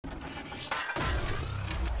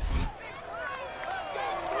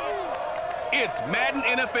It's Madden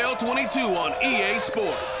NFL 22 on EA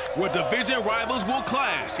Sports, where division rivals will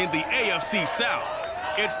clash in the AFC South.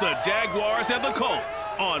 It's the Jaguars and the Colts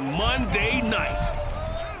on Monday night.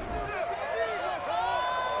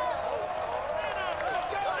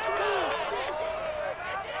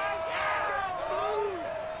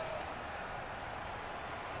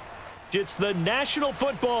 It's the National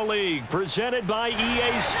Football League presented by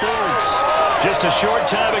EA Sports. Just a short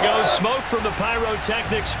time ago, smoke from the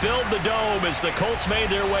pyrotechnics filled the dome as the Colts made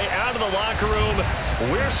their way out of the locker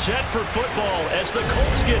room. We're set for football as the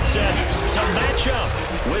Colts get set to match up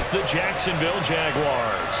with the Jacksonville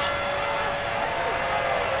Jaguars.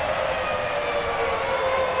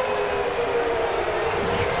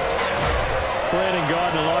 Brandon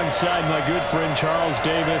Gaudin alongside my good friend Charles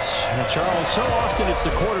Davis. Now, Charles, so often it's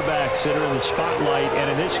the quarterbacks that are in the spotlight, and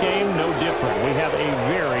in this game, no different. We have a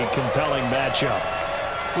very compelling matchup.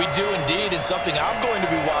 We do indeed, and something I'm going to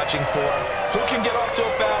be watching for. Who can get off to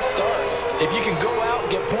a fast start? If you can go out,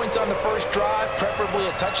 get points on the first drive, preferably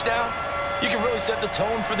a touchdown, you can really set the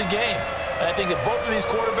tone for the game. And I think that both of these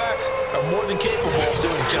quarterbacks are more than capable of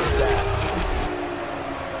doing just that.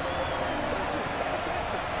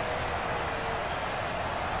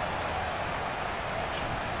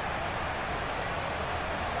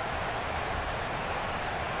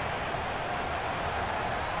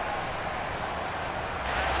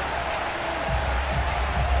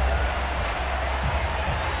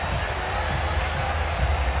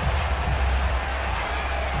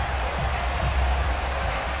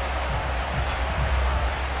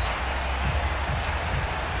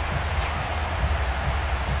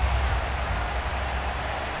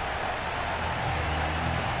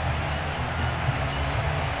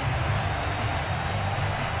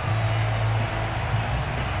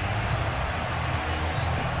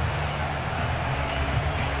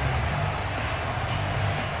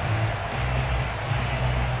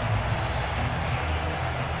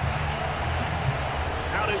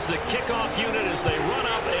 The kickoff unit as they run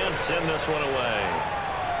up and send this one away.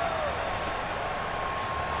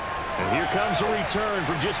 And here comes a return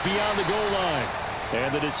from just beyond the goal line.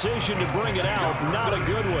 And the decision to bring it out, not a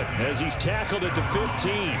good one, as he's tackled at the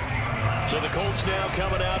 15. So the Colts now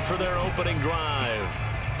coming out for their opening drive.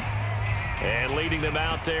 And leading them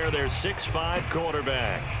out there, their 6'5"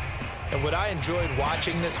 quarterback. And what I enjoyed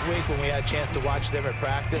watching this week when we had a chance to watch them at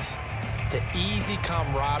practice, the easy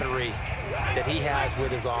camaraderie that he has with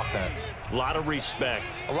his offense. A lot of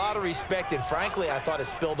respect. A lot of respect, and frankly, I thought it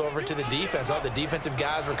spilled over to the defense. All the defensive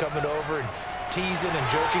guys were coming over and teasing and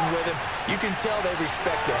joking with him. You can tell they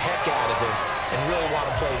respect the heck out of him and really want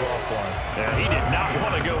to play well for him. Yeah, he did not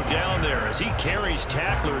want to go down there as he carries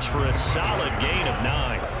tacklers for a solid gain of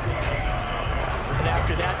 9. And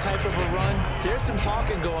after that type of a run, there's some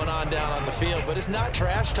talking going on down on the field, but it's not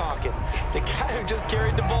trash talking. The guy who just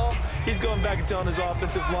carried the ball, he's going back and telling his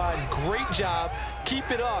offensive line, great job,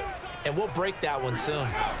 keep it up, and we'll break that one soon.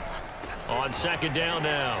 On second down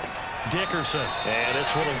now, Dickerson. And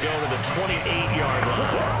this one will go to the 28-yard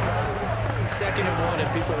line. 2nd and 1,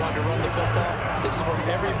 if people want to run the football, this is where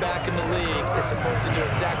every back in the league is supposed to do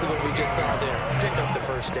exactly what we just saw there, pick up the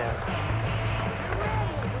first down.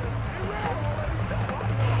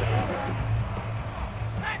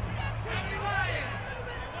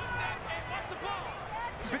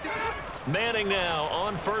 Manning now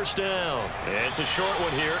on first down. It's a short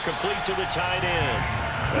one here, complete to the tight end.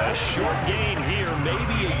 A short gain here,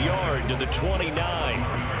 maybe a yard to the 29.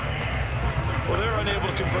 Well, they're unable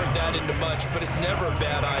to convert that into much, but it's never a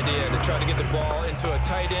bad idea to try to get the ball into a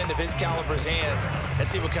tight end of his caliber's hands and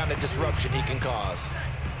see what kind of disruption he can cause.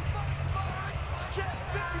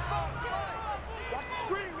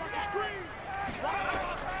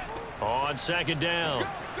 On second down,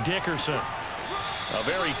 Dickerson. A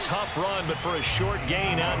very tough run, but for a short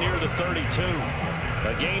gain out near the 32.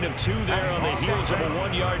 A gain of 2 there on the heels of a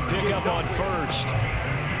 1-yard pickup on first.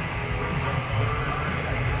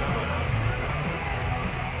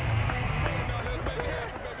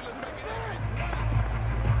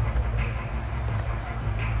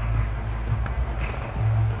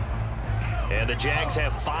 And the Jags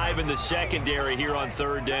have 5 in the secondary here on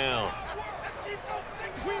third down.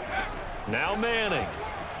 Now Manning.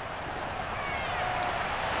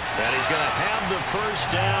 And he's going to have the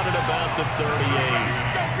first down at about the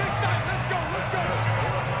 38.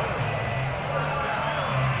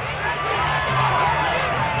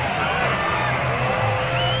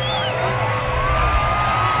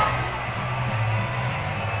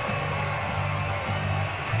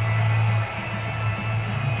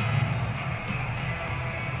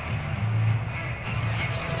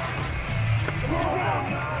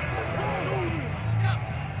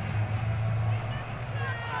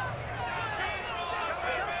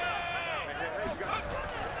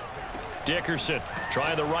 Dickerson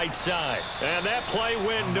trying the right side. And that play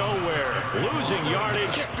went nowhere. Losing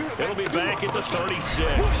yardage. It'll be back at the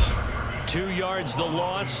 36. 2 yards the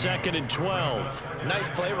loss, 2nd and 12. Nice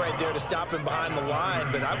play right there to stop him behind the line,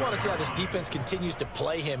 but I want to see how this defense continues to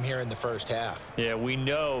play him here in the first half. Yeah, we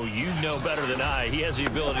know, you know better than I, he has the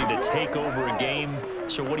ability to take over a game,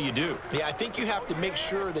 so what do you do? Yeah, I think you have to make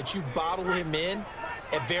sure that you bottle him in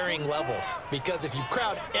at varying levels, because if you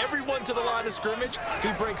crowd everyone to the line of scrimmage, if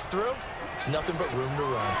he breaks through, there's nothing but room to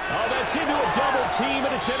run. Oh, that's into a double team,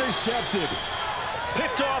 and it's intercepted.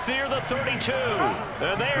 Picked off near the 32.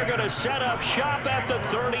 And they are going to set up shop at the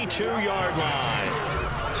 32-yard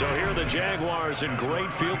line. So here are the Jaguars in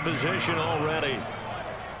great field position already.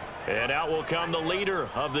 And out will come the leader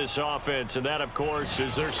of this offense, and that, of course,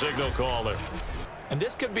 is their signal caller. And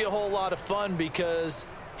this could be a whole lot of fun because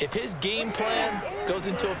if his game plan goes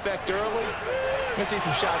into effect early, we're going to see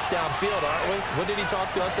some shots downfield, aren't we? What did he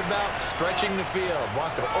talk to us about? Stretching the field.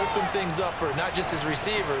 Wants to open things up for not just his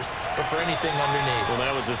receivers, but for anything underneath. Well,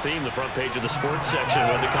 that was the theme, the front page of the sports section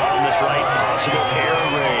when the columnist write possible air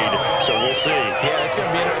raid. So we'll see. Yeah, it's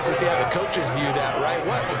going to be interesting to see how the coaches view that, right?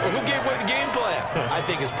 What? Who gave away the game plan? I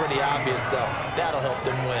think it's pretty obvious, though. That'll help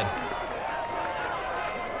them win.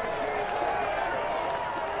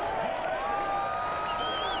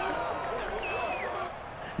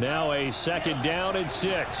 Now a 2nd down and 6.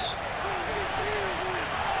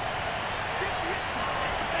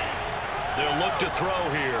 They'll look to throw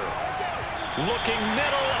here. Looking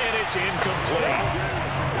middle, and it's incomplete.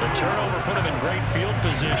 The turnover put them in great field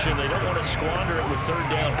position. They don't want to squander it with 3rd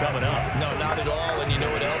down coming up. No, not at all. And you know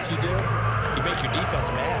what else you do? You make your defense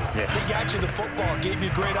mad. Yeah. They got you the football, gave you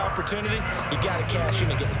a great opportunity. You got to cash in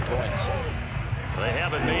and get some points. They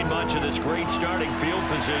haven't made much of this great starting field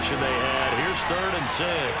position they had. Here's 3rd and 6.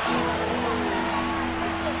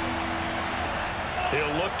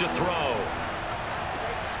 He'll look to throw.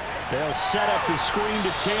 They'll set up the screen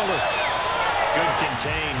to Taylor. Good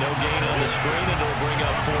contain. No gain on the screen, and it'll bring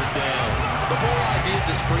up 4th down. The whole idea of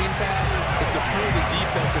the screen pass is to fool the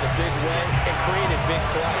defense in a big way and create a big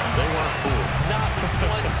play. They weren't fooled. Not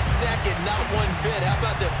 1 second, not one bit. How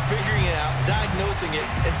about them figuring it out, diagnosing it,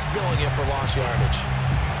 and spilling it for lost yardage?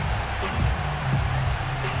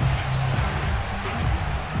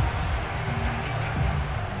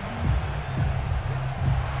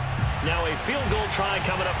 Now a field goal try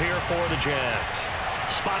coming up here for the Jags.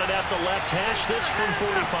 Spotted at the left hash, this from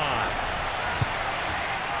 45.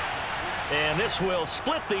 And this will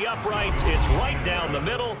split the uprights. It's right down the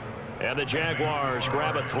middle. And the Jaguars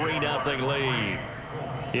grab a 3-0 lead.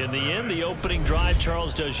 In the end, the opening drive,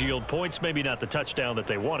 Charles, does yield points. Maybe not the touchdown that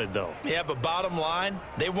they wanted, though. Yeah, but bottom line,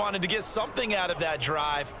 they wanted to get something out of that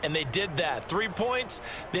drive, and they did that. 3 points,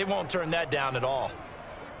 they won't turn that down at all.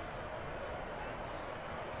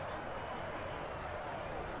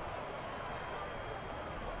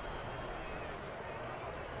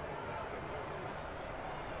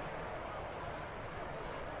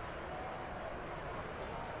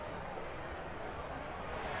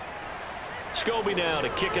 Scobie now to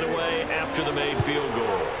kick it away after the made field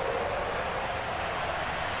goal.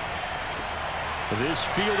 This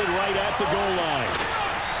fielded right at the goal line.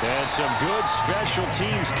 And some good special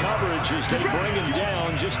teams coverage as they bring him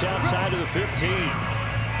down just outside of the 15.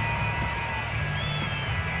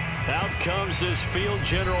 Out comes this field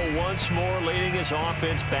general once more, leading his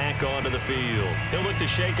offense back onto the field. He'll look to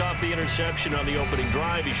shake off the interception on the opening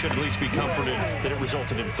drive. He should at least be comforted that it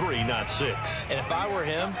resulted in 3, not 6. And if I were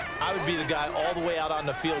him, I would be the guy all the way out on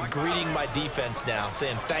the field greeting my defense now,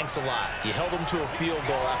 saying thanks a lot. You held him to a field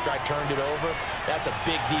goal after I turned it over. That's a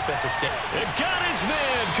big defensive stand. It got his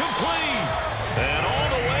man complete. And all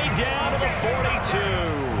the way down to the 42.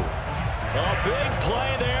 A big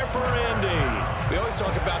play there for Indy. We always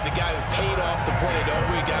talk about the guy who paid off the play,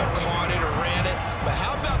 don't we? Guy who caught it or ran it. But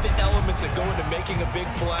how about the elements that go into making a big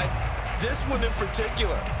play? This one in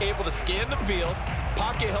particular, able to scan the field,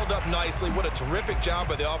 pocket held up nicely. What a terrific job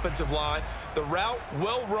by the offensive line. The route,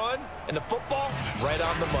 well run, and the football, right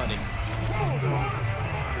on the money.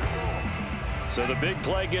 So the big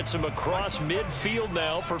play gets him across midfield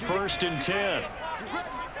now for 1st and 10.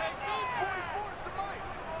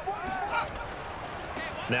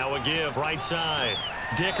 Now a give right side.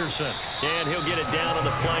 Dickerson. And he'll get it down on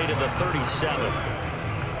the play to the 37.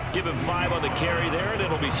 Give him 5 on the carry there, and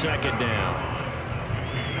it'll be 2nd down.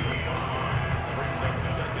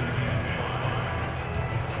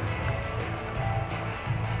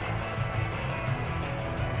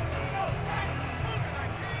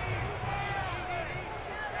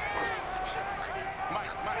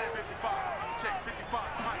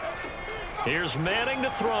 Here's Manning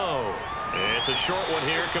to throw. It's a short one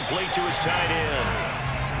here, complete to his tight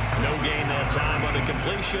end. No gain that time on the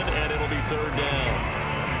completion, and it'll be third down.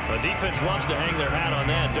 The defense loves to hang their hat on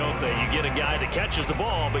that, don't they? You get a guy that catches the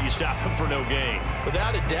ball, but you stop him for no gain.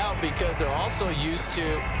 Without a doubt, because they're also used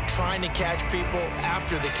to trying to catch people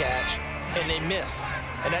after the catch, and they miss.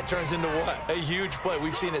 And that turns into what? A huge play.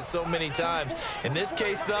 We've seen it so many times. In this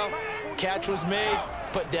case, though, catch was made,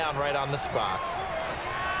 put down right on the spot.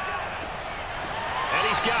 And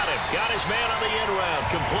he's got him. Got his man on the end route.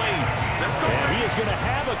 Complete. And he is going to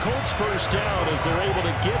have a Colts first down as they're able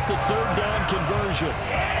to get the third down conversion.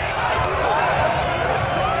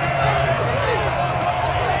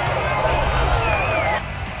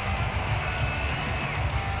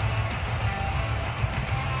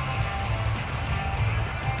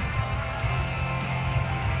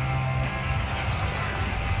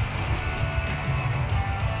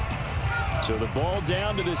 So the ball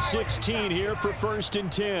down to the 16 here for 1st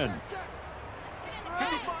and 10.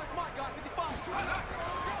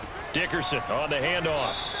 Dickerson on the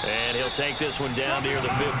handoff. And he'll take this one down near the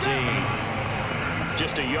 15.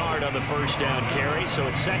 Just a yard on the first down carry, so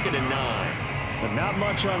it's 2nd and 9. But not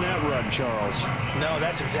much on that run, Charles. No,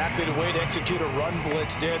 that's exactly the way to execute a run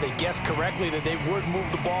blitz there. They guessed correctly that they would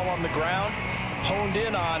move the ball on the ground, honed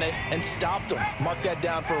in on it, and stopped them. Mark that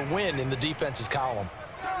down for a win in the defense's column.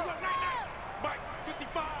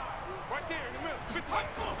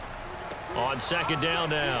 On 2nd down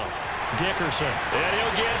now, Dickerson. And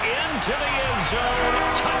he'll get into the end zone.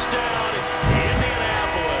 Touchdown,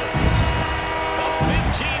 Indianapolis. A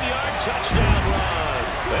 15-yard touchdown run.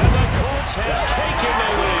 And the Colts have taken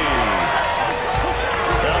the lead.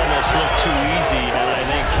 That almost looked too easy, and I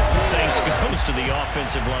think thanks goes to the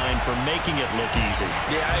offensive line for making it look easy.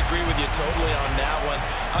 Yeah, I agree with you totally on that one.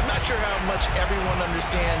 I'm not sure how much everyone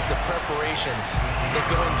understands the preparations that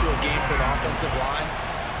go into a game for an offensive line,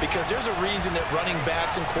 because there's a reason that running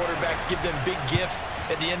backs and quarterbacks give them big gifts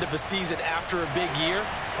at the end of the season after a big year.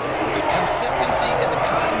 The consistency and the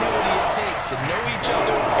continuity it takes to know each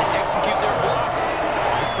other and execute their blocks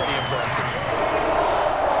is pretty impressive.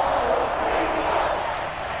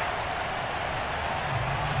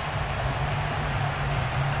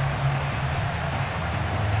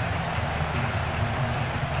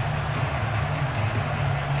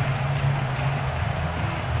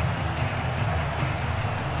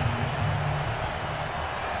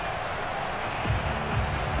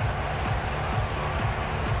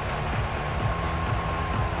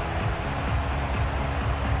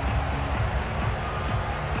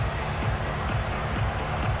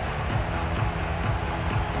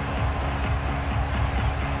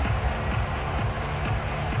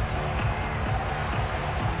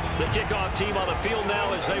 The kickoff team on the field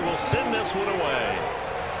now as they will send this one away.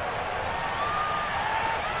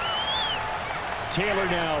 Taylor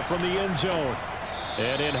now from the end zone.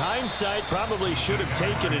 And in hindsight, probably should have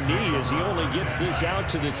taken a knee as he only gets this out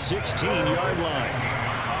to the 16-yard line.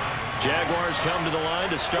 Jaguars come to the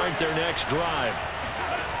line to start their next drive.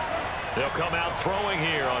 They'll come out throwing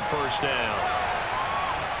here on first down.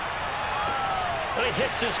 And he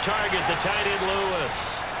hits his target, the tight end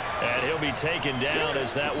Lewis. And he'll be taken down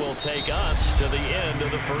as that will take us to the end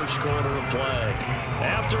of the first quarter of play.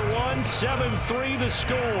 After one, 7-3 the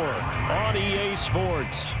score on EA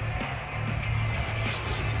Sports.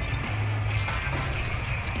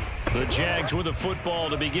 The Jags with the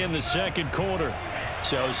football to begin the second quarter.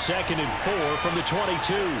 So 2nd and 4 from the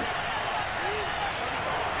 22.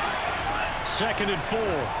 2nd and 4.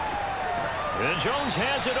 And Jones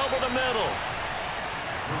has it over the middle.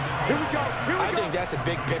 Here we go. I think that's a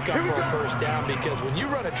big pickup for a first down, because when you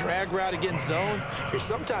run a drag route against zone, you're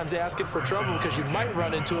sometimes asking for trouble because you might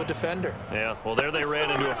run into a defender. Yeah, well, there they ran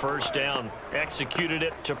into a first down. Executed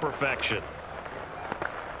it to perfection.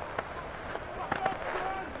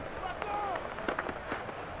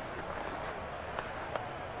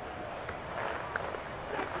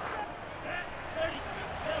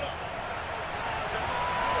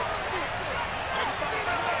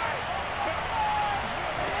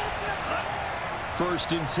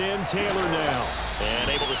 First and 10, Taylor now. And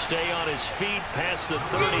able to stay on his feet past the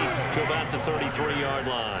 30 to about the 33-yard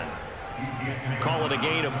line. Call it a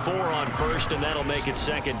gain of 4 on first, and that'll make it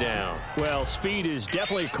 2nd down. Well, speed is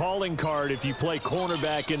definitely a calling card if you play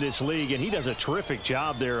cornerback in this league, and he does a terrific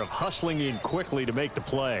job there of hustling in quickly to make the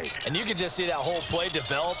play. And you can just see that whole play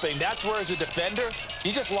developing. That's where, as a defender,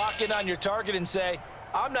 you just lock in on your target and say,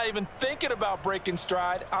 I'm not even thinking about breaking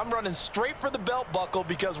stride. I'm running straight for the belt buckle,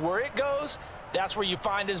 because where it goes, That's where you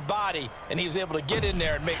find his body, and he was able to get in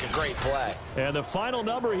there and make a great play. And the final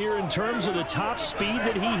number here in terms of the top speed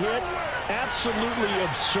that he hit, absolutely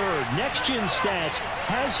absurd. Next-gen stats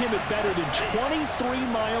has him at better than 23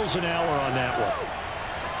 miles an hour on that one.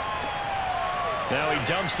 Now he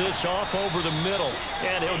dumps this off over the middle,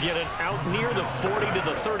 and he'll get it out near the 40 to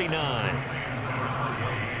the 39.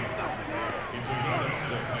 It's a gain of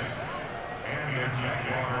 6. And the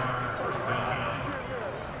Jaguar first down.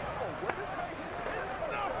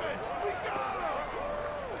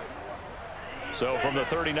 So from the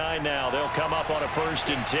 39 now, they'll come up on a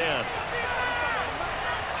 1st and 10.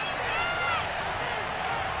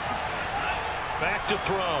 Back to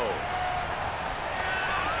throw.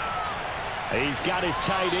 He's got his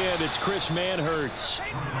tight end. It's Chris Manhertz.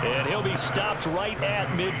 And he'll be stopped right at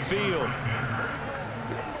midfield.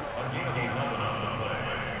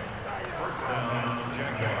 First down,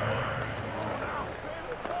 Jaguars.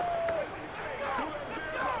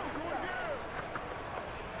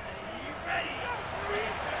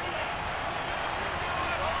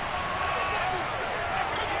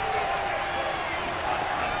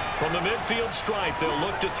 From the midfield stripe, they'll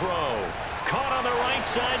look to throw. Caught on the right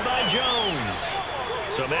side by Jones.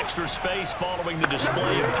 Some extra space following the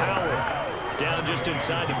display of power. Down just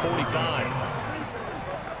inside the 45.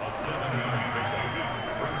 A 7-yard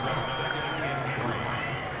pickup brings up 2nd and 3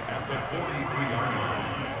 at the 43-yard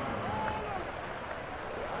line.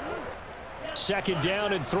 2nd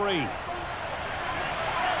down and 3.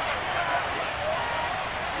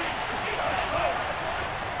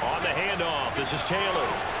 On the handoff, this is Taylor.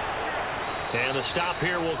 And the stop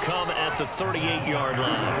here will come at the 38-yard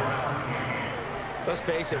line. Let's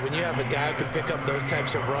face it, when you have a guy who can pick up those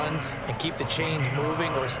types of runs and keep the chains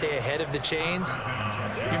moving or stay ahead of the chains,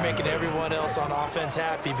 you're making everyone else on offense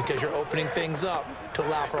happy because you're opening things up to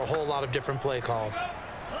allow for a whole lot of different play calls.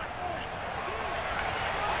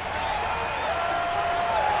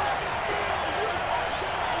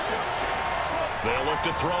 They'll look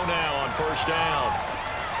to throw now on 1st down.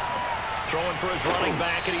 Throwing for his running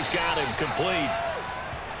back, and he's got him complete.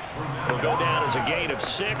 He'll go down as a gain of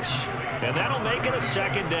 6, and that'll make it a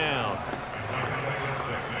 2nd down.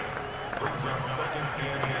 Brings up 2nd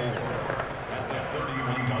and 4 at the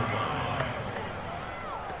 31-yard line.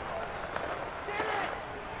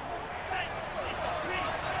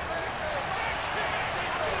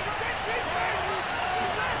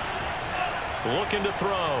 Looking to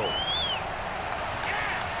throw.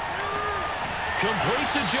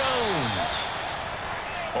 Complete to Jones.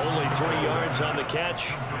 Only 3 yards on the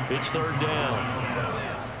catch. It's 3rd down.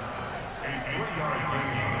 A 3-yard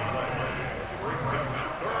gain on the play brings up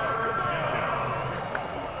 3rd down.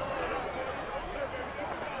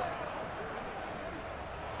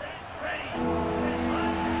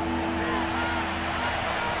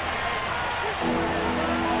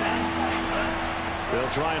 They'll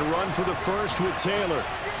try and run for the 1st with Taylor.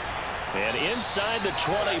 And inside the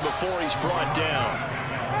 20 before he's brought down.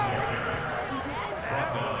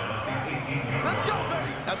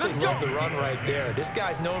 Absolutely love the run right there. This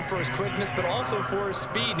guy's known for his quickness, but also for his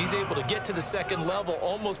speed. And he's able to get to the 2nd level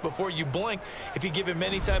almost before you blink if you give him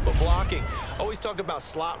any type of blocking. Always talk about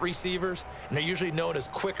slot receivers, and they're usually known as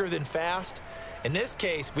quicker than fast. In this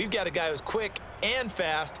case, we've got a guy who's quick and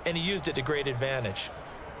fast, and he used it to great advantage.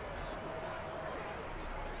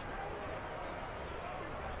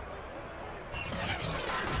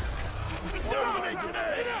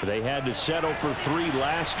 They had to settle for 3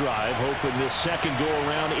 last drive, hoping this second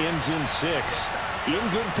go-around ends in 6. In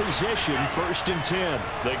good position, 1st and 10.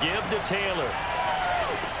 The give to Taylor.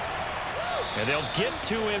 And they'll get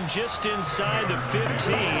to him just inside the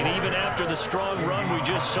 15. Even after the strong run we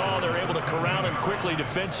just saw, they're able to corral him quickly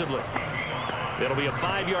defensively. It'll be a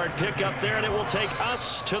 5-yard pickup there, and it will take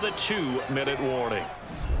us to the 2-minute warning.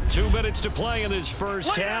 2 minutes to play in this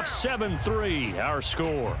first half. 7-3, our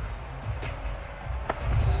score.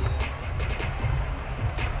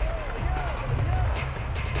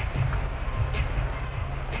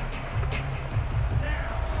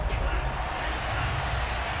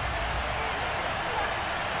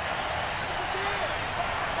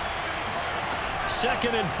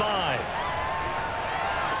 Second and 5.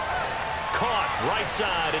 Caught right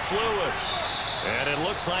side. It's Lewis. And it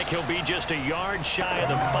looks like he'll be just a yard shy of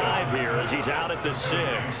the 5 here as he's out at the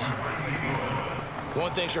 6.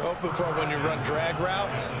 One thing you're hoping for when you run drag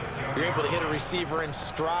routes, you're able to hit a receiver in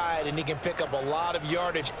stride, and he can pick up a lot of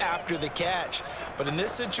yardage after the catch. But in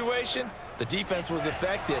this situation, the defense was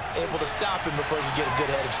effective, able to stop him before he could get a good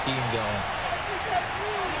head of steam going.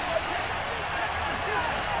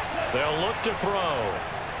 They'll look to throw.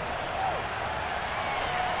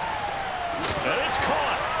 And it's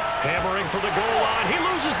caught. Hammering for the goal line. He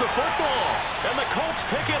loses the football. And the Colts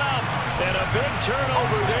pick it up. And a big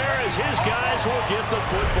turnover there as his guys will get the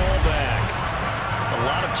football back. A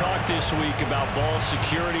lot of talk this week about ball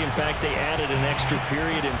security. In fact, they added an extra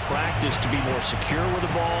period in practice to be more secure with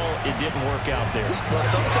the ball. It didn't work out there. Well,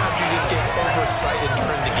 sometimes you just get overexcited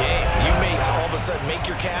during the game. You may all of a sudden make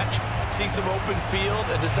your catch, see some open field,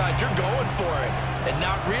 and decide you're going for it, and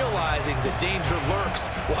not realizing the danger lurks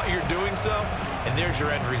while you're doing so. And there's your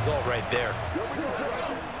end result right there.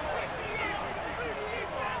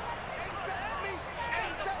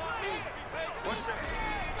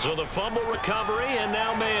 So the fumble recovery, and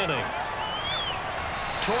now Manning.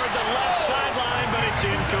 Toward the left sideline, but it's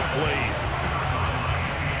incomplete.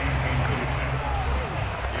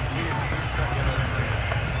 It's the 2nd and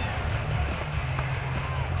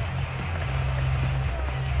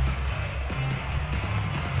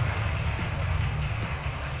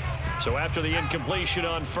 10. So after the incompletion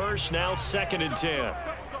on first, now 2nd and 10.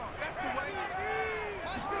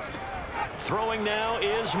 Throwing now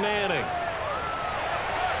is Manning.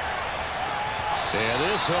 And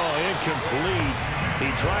this all incomplete.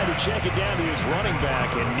 He tried to check it down to his running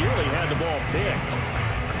back and nearly had the ball picked.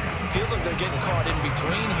 Feels like they're getting caught in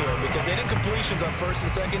between here because they had incompletions on 1st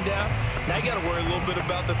and 2nd down. Now you got to worry a little bit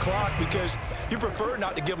about the clock because you prefer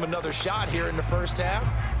not to give them another shot here in the first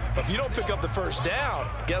half. But if you don't pick up the 1st down,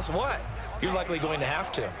 guess what? You're likely going to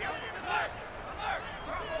have to.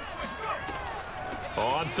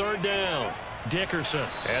 On 3rd down, Dickerson.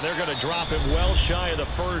 And they're going to drop him well shy of the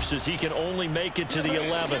 1st as he can only make it to the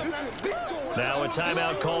 11th. Now a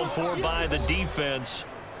timeout called for by the defense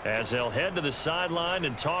as they'll head to the sideline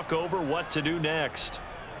and talk over what to do next.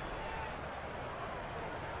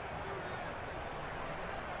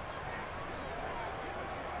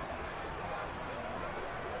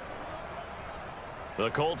 The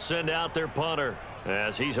Colts send out their punter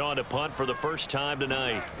as he's on to punt for the first time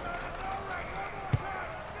tonight.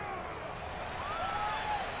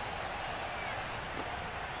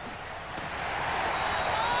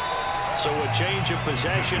 So a change of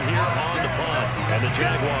possession here on the punt. And the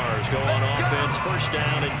Jaguars go on offense, 1st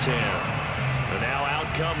down and 10. And now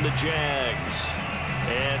out come the Jags.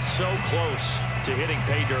 And so close to hitting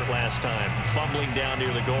pay dirt last time, fumbling down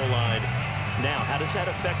near the goal line. Now, how does that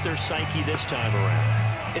affect their psyche this time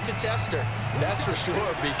around? It's a tester, that's for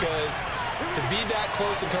sure, because to be that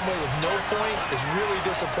close and come away with no points is really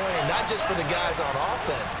disappointing, not just for the guys on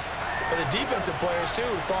offense, but the defensive players, too,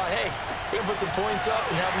 who thought, hey, we're going to put some points up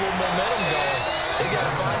and have a little momentum going. They got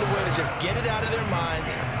to find a way to just get it out of their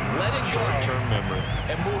minds, let it go, short-term memory,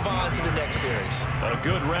 and move on to the next series. A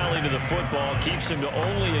good rally to the football keeps him to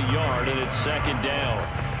only a yard, and it's 2nd down.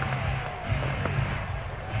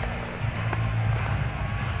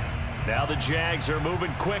 Now the Jags are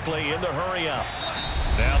moving quickly in the hurry-up.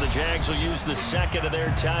 Now the Jags will use the 2nd of their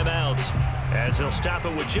timeouts as they'll stop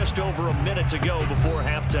it with just over a minute to go before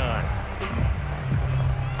halftime.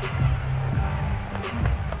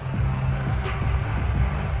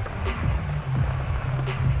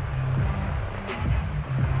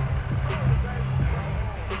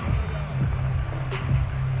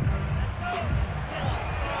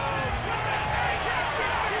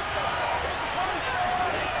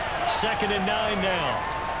 Second and 9 now.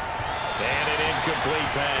 And an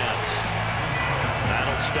incomplete pass.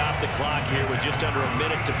 That'll stop the clock here with just under a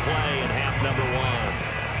minute to play in half number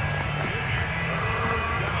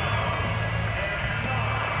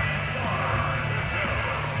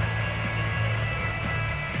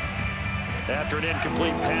 1. After an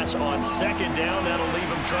incomplete pass on 2nd down, that'll leave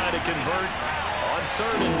them trying to convert on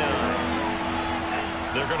 3rd and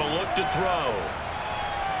 9. They're going to look to throw.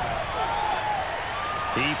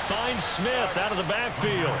 He finds Smith out of the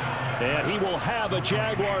backfield. And he will have a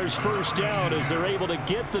Jaguars 1st down as they're able to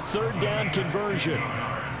get the 3rd down conversion.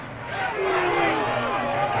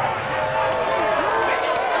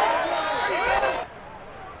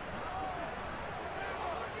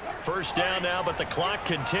 First down now, but the clock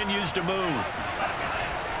continues to move.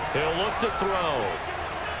 He'll look to throw.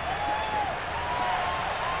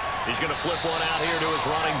 He's going to flip one out here to his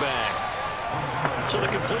running back. So the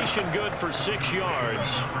completion good for 6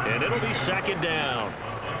 yards, and it'll be 2nd down.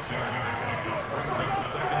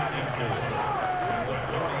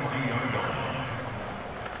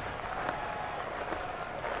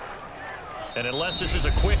 And unless this is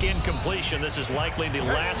a quick incompletion, this is likely the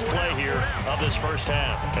last play here of this first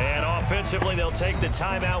half. And offensively, they'll take the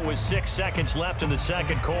timeout with 6 seconds left in the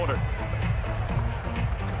 2nd quarter.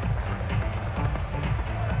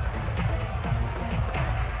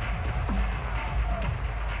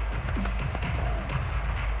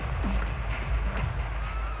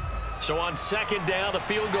 So on second down, the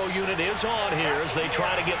field goal unit is on here as they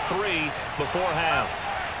try to get 3 before half.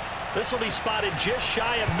 This will be spotted just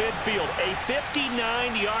shy of midfield, a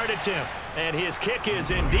 59-yard attempt. And his kick is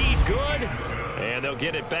indeed good. And they'll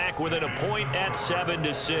get it back within a point at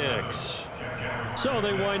 7-6. So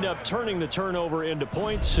they wind up turning the turnover into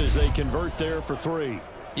points as they convert there for 3.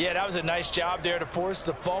 Yeah, that was a nice job there to force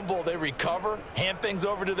the fumble. They recover, hand things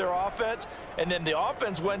over to their offense, and then the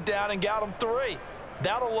offense went down and got them 3.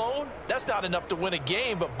 That alone, that's not enough to win a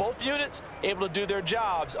game, but both units able to do their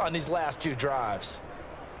jobs on these last 2 drives.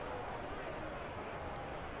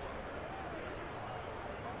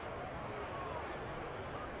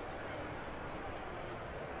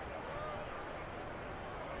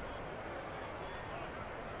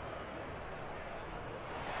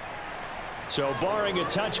 So barring a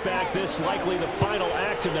touchback, this likely the final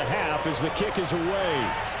act of the half as the kick is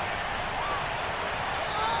away.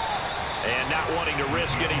 And not wanting to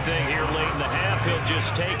risk anything here late in the half, he'll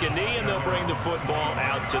just take a knee and they'll bring the football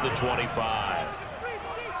out to the 25.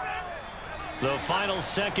 The final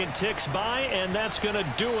second ticks by, and that's going to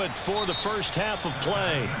do it for the first half of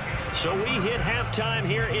play. So we hit halftime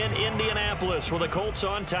here in Indianapolis with the Colts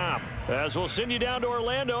on top. As we'll send you down to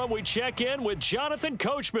Orlando, and we check in with Jonathan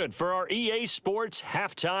Coachman for our EA Sports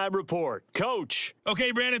Halftime Report. Coach.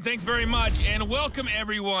 Okay, Brandon, thanks very much, and welcome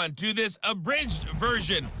everyone to this abridged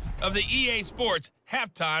version of the EA Sports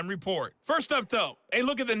Halftime Report. First up, though, a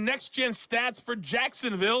look at the next-gen stats for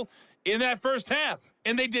Jacksonville in that first half.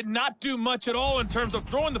 And they did not do much at all in terms of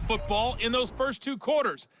throwing the football in those first 2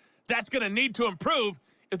 quarters. That's going to need to improve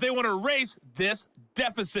if they want to erase this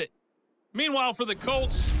deficit. Meanwhile, for the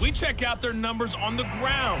Colts, we check out their numbers on the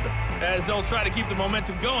ground as they'll try to keep the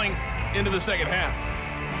momentum going into the second half.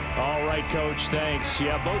 All right, Coach, thanks.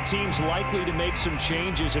 Yeah, both teams likely to make some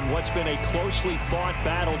changes in what's been a closely fought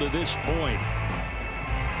battle to this point.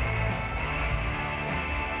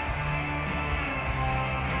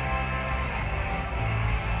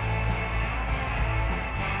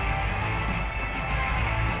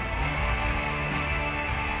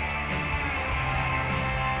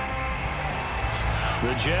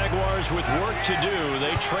 The Jaguars with work to do.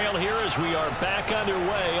 They trail here as we are back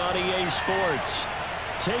underway on EA Sports.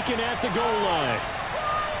 Taken at the goal line.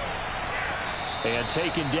 And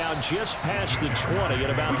taken down just past the 20 at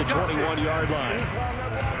about the 21-yard line.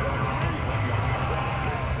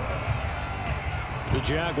 The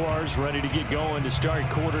Jaguars ready to get going to start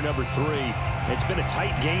quarter number 3. It's been a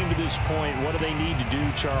tight game to this point. What do they need to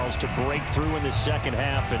do, Charles, to break through in the second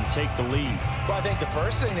half and take the lead? Well, I think the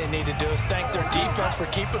first thing they need to do is thank their defense for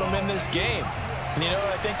keeping them in this game. And you know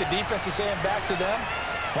what I think the defense is saying back to them?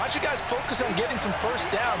 Why don't you guys focus on getting some first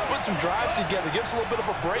downs, put some drives together, give us a little bit of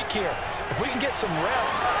a break here. If we can get some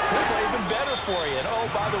rest, we'll play even better for you. And oh,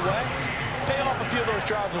 by the way, pay off a few of those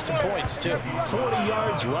drives with some points, too. 40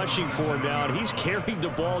 yards rushing for him now, and he's carried the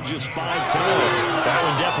ball just 5 times. That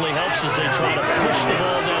one definitely helps as they try to push the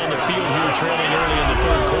ball down the field here, trailing early in the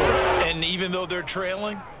third quarter. And even though they're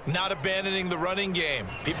trailing, not abandoning the running game.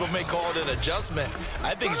 People may call it an adjustment.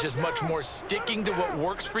 I think it's just much more sticking to what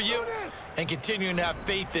works for you and continuing to have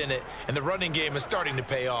faith in it. And the running game is starting to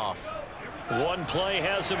pay off. One play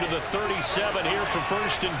has him to the 37 here for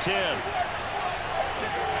 1st and 10.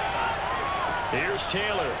 Here's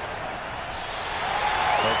Taylor.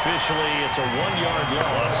 Officially, it's a 1-yard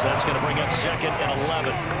loss. That's going to bring up 2nd and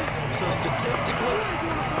 11. So statistically,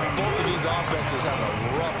 both of these offenses having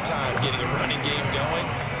a rough time getting a running game going.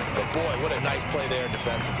 But boy, what a nice play there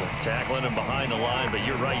defensively. Tackling him behind the line, but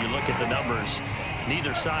you're right. You look at the numbers.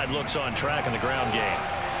 Neither side looks on track in the ground game.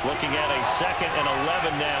 Looking at a 2nd and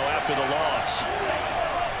 11 now after the loss.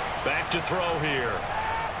 Back to throw here.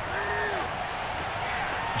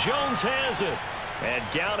 Jones has it. And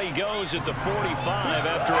down he goes at the 45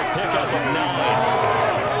 after a pickup of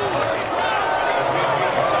 9.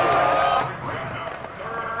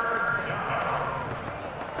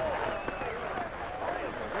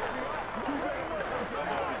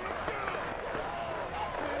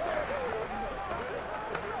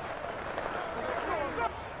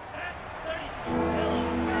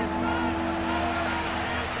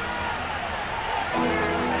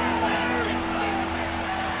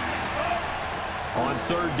 On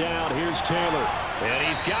 3rd down, here's Taylor. And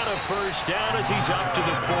he's got a first down as he's up to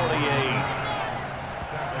the 48.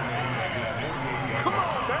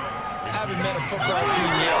 Haven't met a football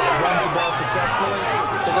team yet that runs the ball successfully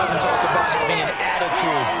that doesn't talk about having an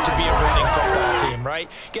attitude to be a running football team,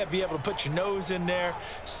 right? You got to be able to put your nose in there,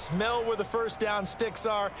 smell where the first down sticks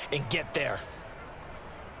are, and get there.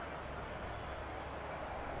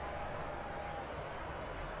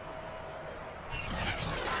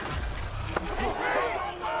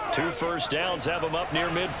 2 first downs have him up near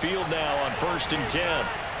midfield now on 1st and 10.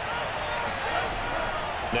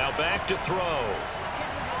 Now back to throw.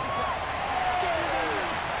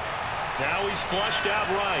 Now he's flushed out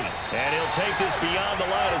right. And he'll take this beyond the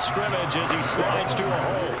line of scrimmage as he slides to a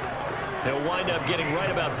hole. He'll wind up getting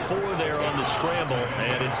right about 4 there on the scramble,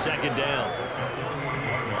 and it's 2nd down.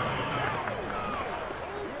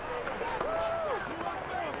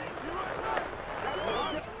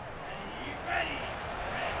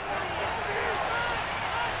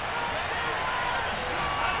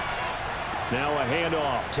 Now a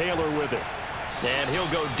handoff. Taylor with it. And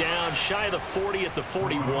he'll go down shy of the 40 at the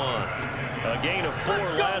 41. A gain of 4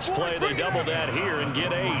 last play. They double that here and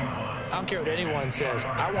get 8. I don't care what anyone says.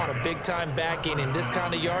 I want a big-time backing in this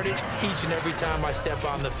kind of yardage each and every time I step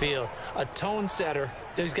on the field. A tone setter,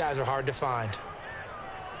 these guys are hard to find.